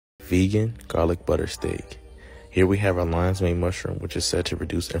vegan garlic butter steak. Here we have our lion's mane mushroom, which is said to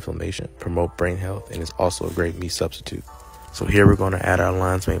reduce inflammation, promote brain health, and is also a great meat substitute. So here we're going to add our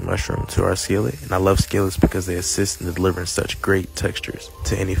lion's mane mushroom to our skillet. And I love skillets because they assist in delivering such great textures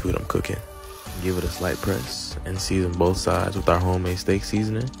to any food I'm cooking. Give it a slight press and season both sides with our homemade steak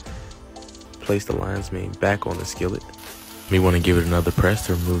seasoning. Place the lion's mane back on the skillet. We want to give it another press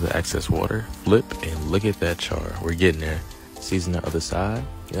to remove the excess water. Flip, and look at that char. We're getting there. Season the other side.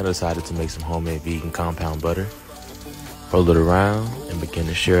 I decided to make some homemade vegan compound butter. Roll it around and begin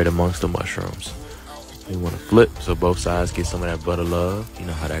to share it amongst the mushrooms. We want to flip so both sides get some of that butter love. You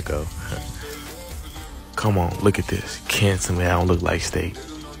know how that go. Come on, look at this. Can't tell me that don't look like steak.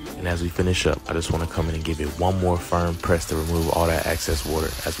 And as we finish up, I just want to come in and give it one more firm press to remove all that excess water,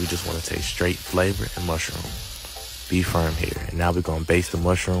 as we just want to taste straight flavor and mushroom. Be firm here. And now we're going to baste the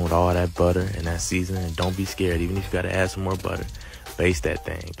mushroom with all that butter and that seasoning. And don't be scared, even if you got to add some more butter. Baste that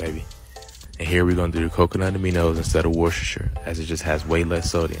thing, baby. And here we're going to do the coconut aminos instead of Worcestershire, as it just has way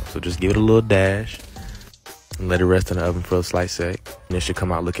less sodium. So just give it a little dash and let it rest in the oven for a slight sec. And it should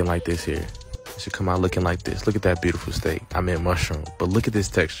come out looking like this here. It should come out looking like this. Look at that beautiful steak. I meant mushroom, but look at this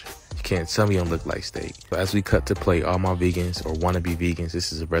texture. You can't tell me it don't look like steak. So as we cut to plate, all my vegans or wannabe vegans,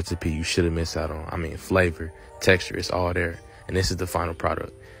 this is a recipe you shouldn't miss out on. I mean, flavor, texture, it's all there. And this is the final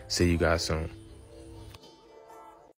product. See you guys soon.